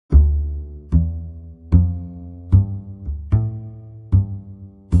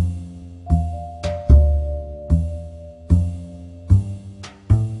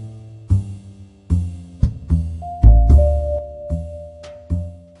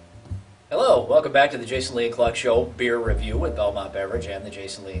Hello, welcome back to the Jason Lee and Cluck Show beer review with Belmont Beverage and the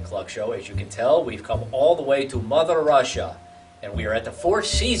Jason Lee and Cluck Show. As you can tell, we've come all the way to Mother Russia, and we are at the Four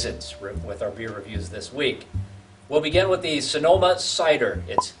Seasons with our beer reviews this week. We'll begin with the Sonoma Cider.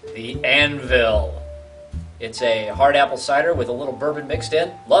 It's the Anvil. It's a hard apple cider with a little bourbon mixed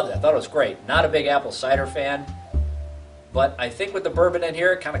in. Loved it. I thought it was great. Not a big apple cider fan, but I think with the bourbon in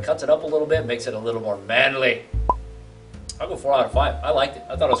here, it kind of cuts it up a little bit, makes it a little more manly. I'll go 4 out of 5. I liked it.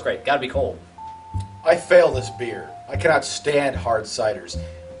 I thought it was great. Got to be cold. I fail this beer. I cannot stand hard ciders.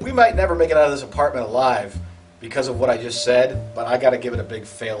 We might never make it out of this apartment alive because of what I just said, but I got to give it a big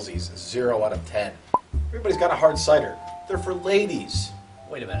failsies. 0 out of 10. Everybody's got a hard cider. They're for ladies.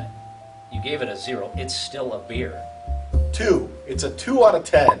 Wait a minute. You gave it a 0. It's still a beer. 2. It's a 2 out of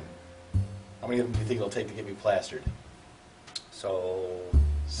 10. How many of them do you think it'll take to get me plastered? So,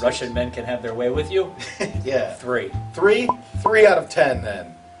 6. Russian men can have their way with you? Yeah. 3. 3? 3 out of 10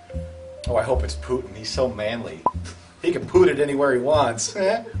 then. Oh, I hope it's Putin. He's so manly. He can poot it anywhere he wants.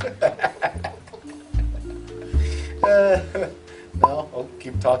 No? I'll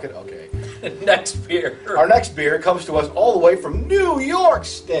keep talking? Okay. Next beer. Our next beer comes to us all the way from New York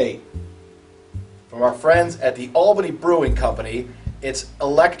State. From our friends at the Albany Brewing Company. It's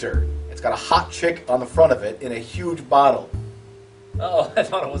Elector. It's got a hot chick on the front of it in a huge bottle. Oh, I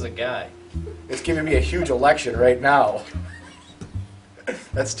thought it was a guy. It's giving me a huge election right now.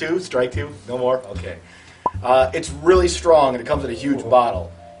 That's 2? Strike 2? No more? Okay. It's really strong, and it comes in a huge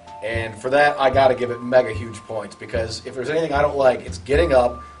bottle. And for that, I got to give it mega huge points, because if there's anything I don't like, it's getting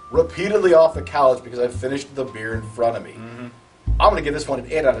up repeatedly off the couch because I've finished the beer in front of me. Mm-hmm. I'm going to give this one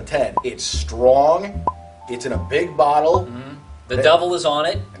an 8 out of 10. It's strong. It's in a big bottle. Mm-hmm. The devil is on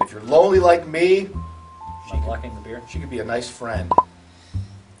it. And if you're lonely like me, I'm blocking the beer. She could be a nice friend.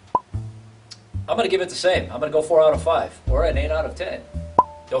 I'm going to give it the same. I'm going to go 4 out of 5, or an 8 out of 10.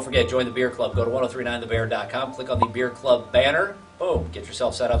 Don't forget, join the beer club. Go to 1039thebear.com, click on the beer club banner. Boom, get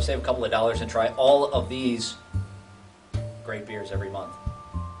yourself set up, save a couple of dollars, and try all of these great beers every month.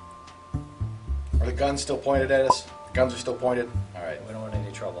 Are the guns still pointed at us? The guns are still pointed? All right. We don't want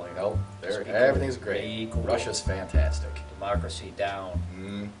any trouble here. Nope. Everything's great. Cool. Russia's fantastic. Democracy down.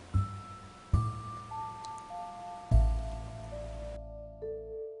 Mm.